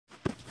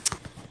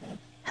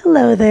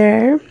Hello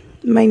there.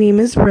 My name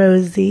is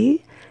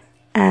Rosie,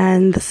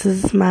 and this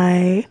is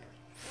my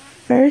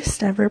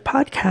first ever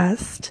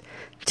podcast.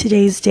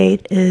 Today's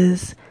date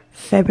is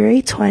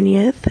February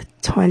 20th,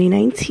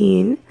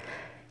 2019,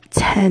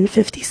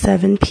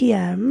 10:57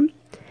 p.m.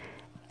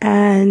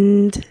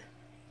 And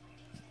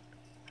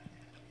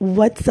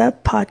what's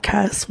up,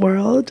 podcast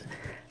world?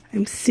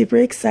 I'm super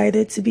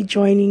excited to be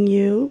joining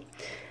you.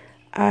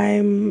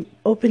 I'm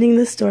opening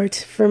this door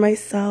for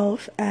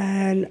myself,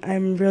 and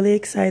I'm really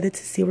excited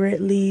to see where it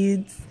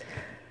leads,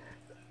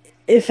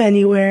 if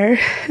anywhere.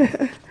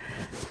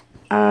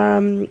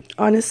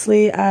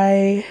 Honestly,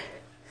 I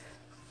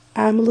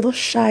am a little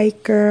shy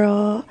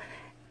girl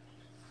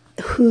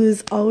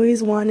who's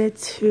always wanted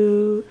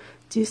to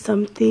do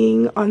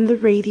something on the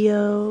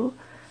radio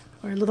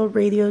or a little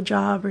radio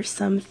job or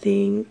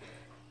something,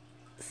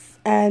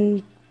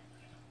 and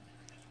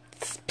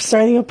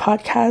starting a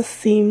podcast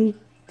seemed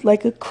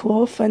like a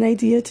cool, fun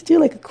idea to do,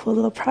 like a cool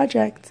little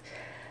project.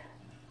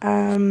 I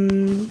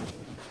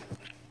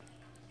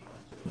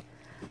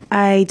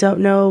don't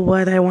know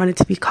what I want it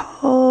to be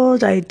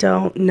called. I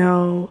don't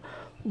know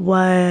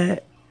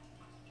what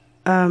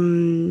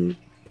the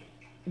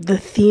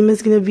theme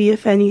is going to be,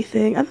 if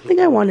anything. I don't think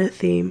I want a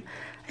theme.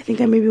 I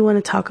think I maybe want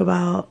to talk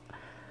about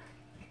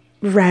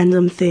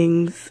random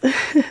things.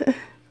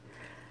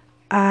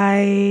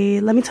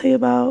 Let me tell you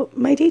about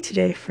my day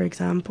today, for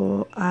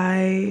example.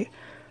 I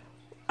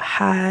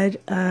had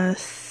a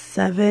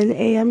 7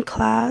 a.m.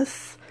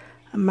 class,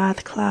 a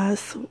math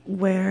class,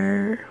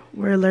 where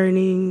we're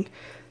learning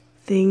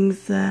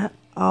things that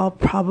I'll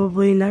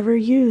probably never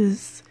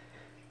use,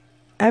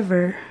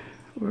 ever.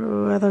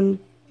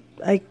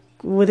 I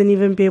wouldn't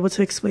even be able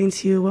to explain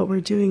to you what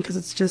we're doing because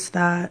it's just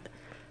that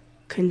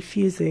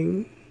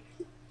confusing.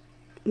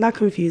 Not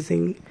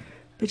confusing,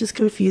 but just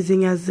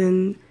confusing as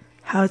in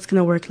how it's going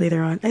to work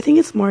later on. I think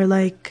it's more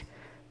like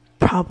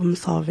problem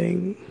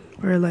solving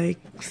or like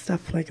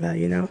stuff like that,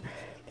 you know?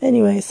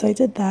 Anyway, so I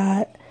did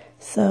that.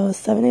 So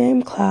 7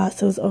 a.m.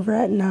 class, it was over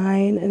at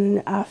 9, and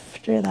then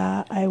after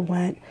that I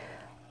went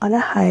on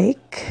a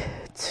hike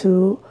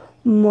to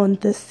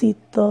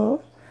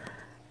Montecito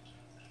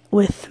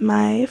with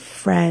my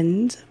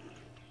friend.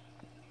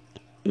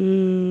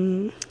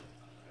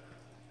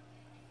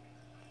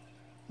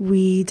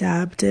 We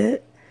dabbed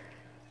it.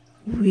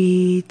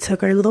 We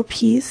took our little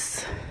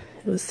piece.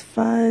 It was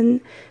fun.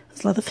 It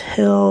was a lot of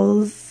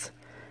hills.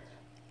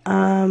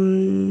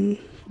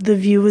 The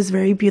view was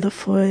very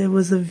beautiful. It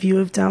was a view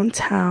of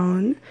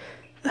downtown.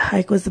 The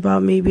hike was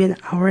about maybe an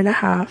hour and a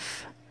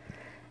half.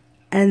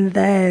 And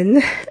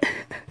then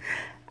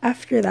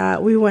after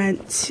that, we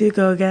went to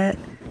go get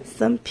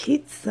some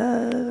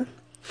pizza.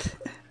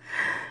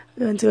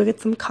 We went to go get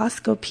some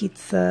Costco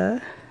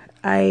pizza.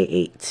 I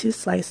ate 2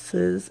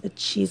 slices, a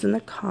cheese and a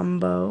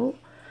combo,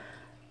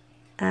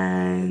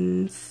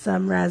 and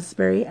some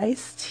raspberry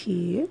iced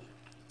tea.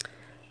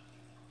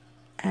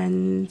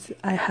 And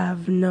I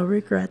have no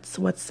regrets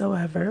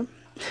whatsoever.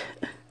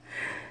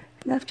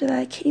 And after that,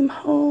 I came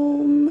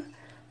home.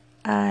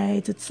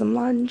 I did some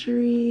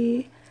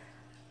laundry.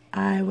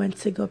 I went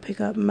to go pick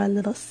up my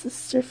little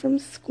sister from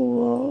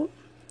school.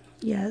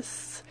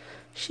 Yes,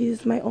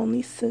 she's my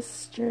only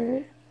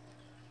sister.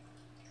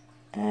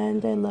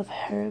 And I love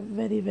her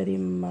very, very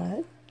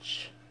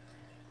much.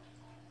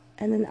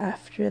 And then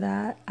after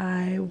that,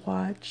 I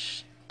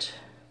watched...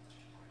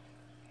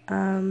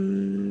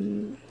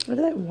 what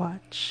did I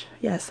watch?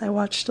 Yes, I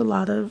watched a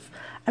lot of...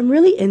 I'm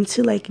really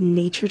into like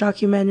nature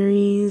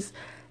documentaries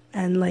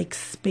and like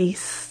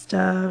space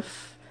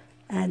stuff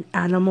and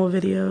animal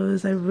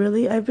videos.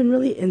 I've been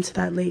really into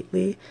that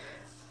lately.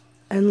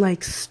 And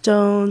like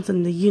stones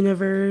and the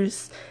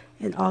universe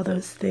and all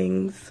those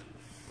things.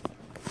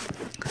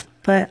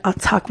 But I'll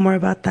talk more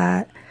about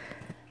that,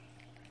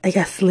 I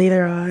guess,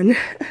 later on.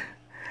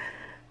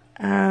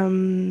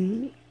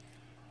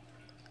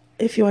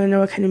 If you want to know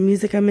what kind of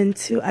music I'm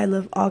into, I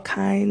love all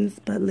kinds,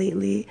 but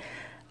lately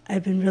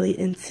I've been really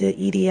into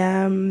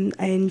EDM.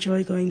 I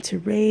enjoy going to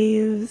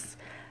raves.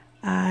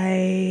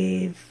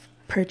 I've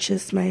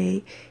purchased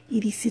my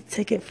EDC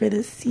ticket for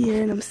this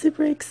year, and I'm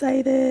super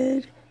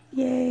excited.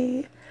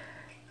 Yay.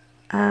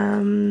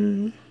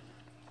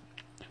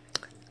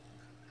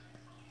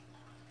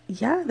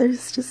 Yeah,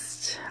 there's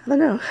just, I don't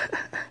know.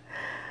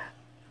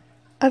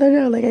 I don't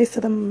know, like I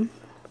said,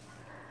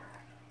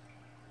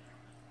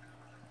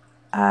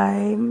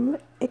 I'm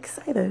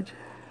excited.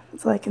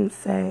 That's all I can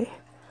say.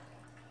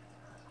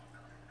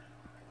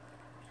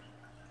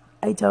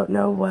 I don't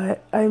know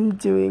what I'm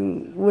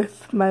doing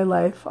with my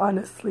life,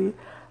 honestly.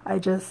 I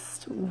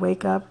just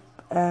wake up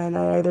and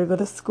I either go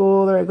to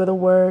school or I go to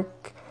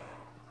work,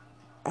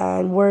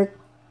 and work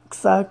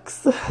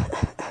sucks.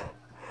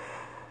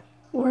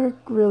 Work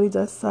really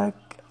does suck.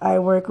 I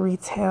work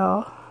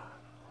retail.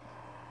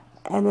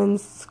 And in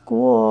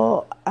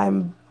school,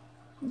 I'm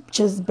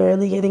just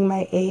barely getting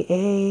my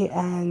AA,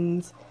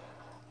 and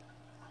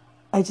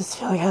I just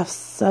feel like I have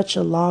such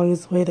a long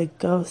way to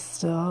go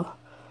still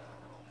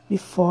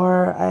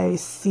before I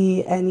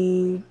see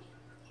any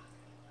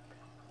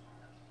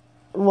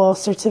well,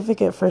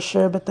 certificate for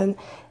sure, but then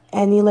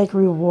any like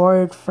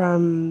reward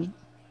from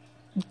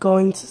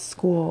going to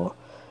school.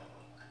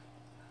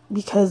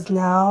 Because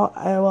now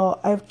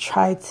I've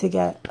tried to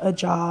get a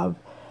job,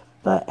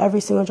 but every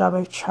single job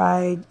I've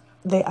tried,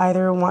 they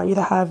either want you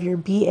to have your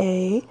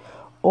BA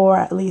or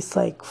at least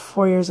like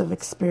 4 years of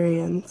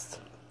experience.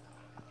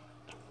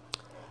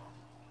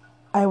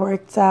 I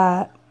worked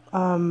at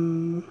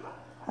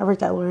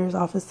lawyers'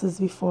 offices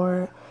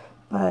before,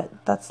 but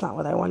that's not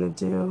what I want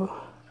to do.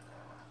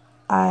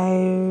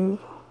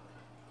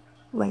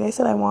 Like I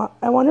said, I want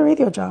a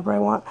radio job, or I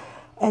want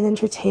an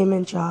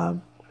entertainment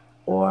job,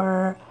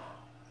 or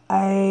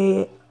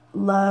I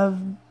love,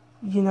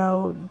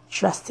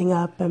 dressing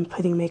up and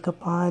putting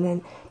makeup on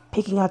and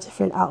picking out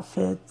different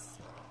outfits.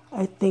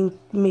 I think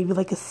maybe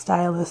like a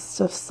stylist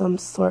of some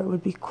sort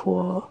would be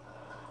cool.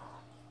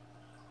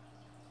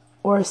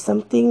 Or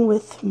something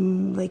with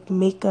like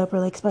makeup or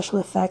like special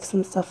effects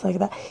and stuff like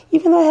that.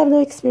 Even though I have no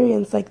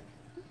experience, like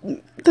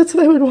that's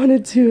what I would want to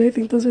do. I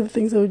think those are the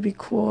things that would be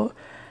cool.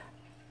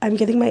 I'm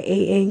getting my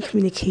AA in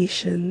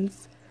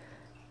communications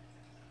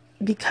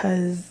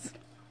because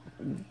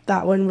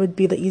that one would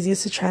be the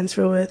easiest to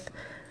transfer with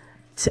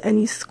to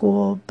any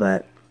school,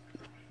 but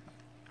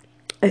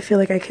I feel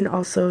like I can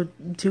also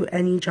do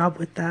any job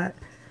with that.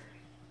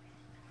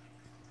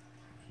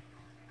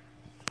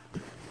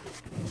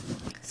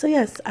 So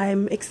yes,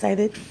 I'm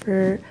excited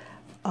for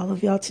all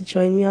of y'all to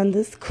join me on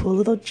this cool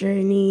little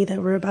journey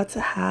that we're about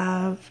to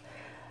have,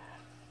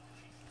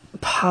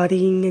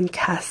 potting and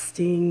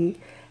casting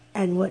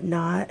and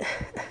whatnot.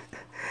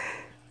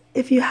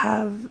 If you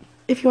want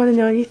to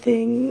know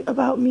anything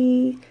about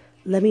me,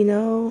 let me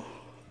know.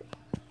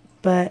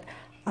 But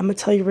I'm gonna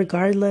tell you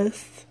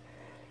regardless.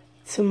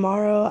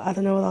 Tomorrow, I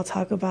don't know what I'll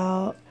talk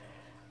about.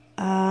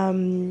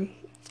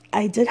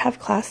 I did have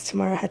class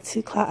tomorrow.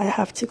 I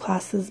have two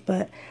classes,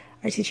 but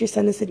our teacher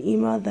sent us an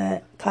email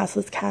that class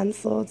was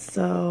canceled.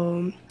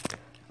 So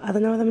I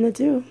don't know what I'm gonna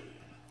do.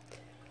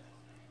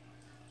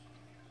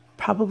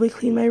 Probably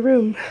clean my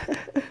room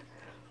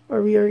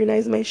or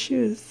reorganize my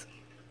shoes.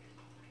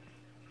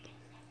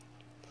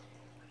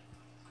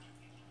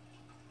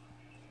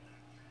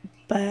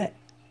 But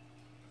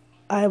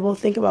I will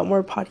think about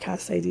more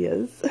podcast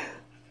ideas.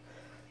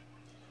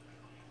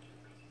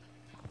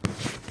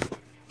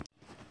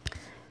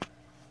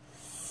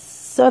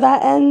 So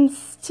that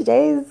ends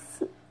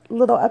today's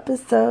little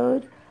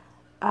episode.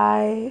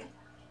 I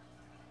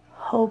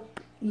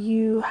hope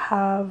you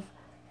have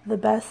the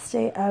best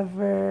day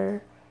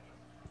ever.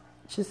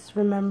 Just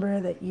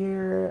remember that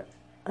you're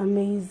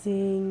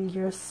amazing,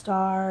 you're a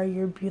star,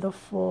 you're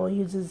beautiful,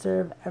 you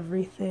deserve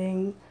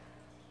everything,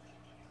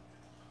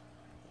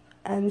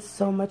 and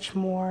so much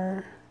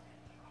more.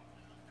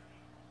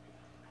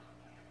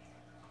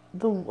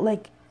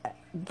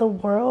 The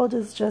world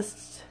is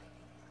just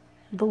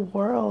the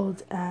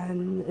world,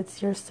 and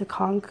it's yours to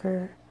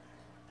conquer.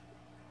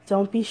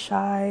 Don't be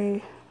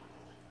shy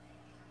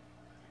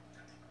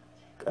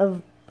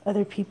of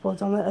other people.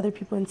 Don't let other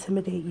people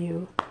intimidate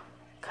you,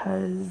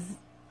 because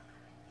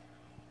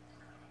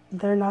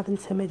they're not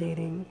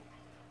intimidating.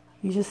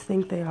 You just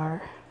think they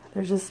are.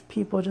 They're just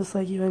people just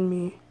like you and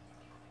me.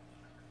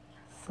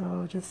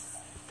 So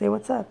just say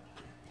what's up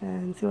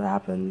and see what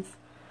happens.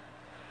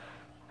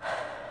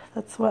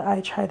 That's what I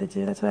try to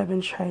do. That's what I've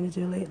been trying to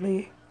do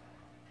lately.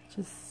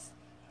 Just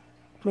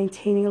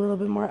maintaining a little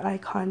bit more eye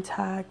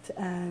contact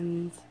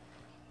and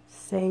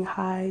saying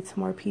hi to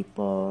more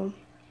people.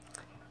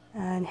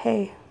 And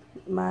hey,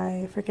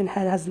 my freaking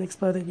head hasn't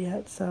exploded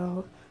yet,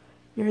 so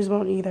yours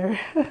won't either.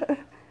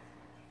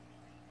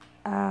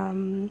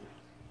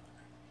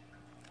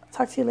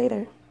 Talk to you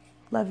later.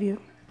 Love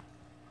you.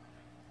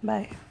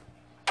 Bye.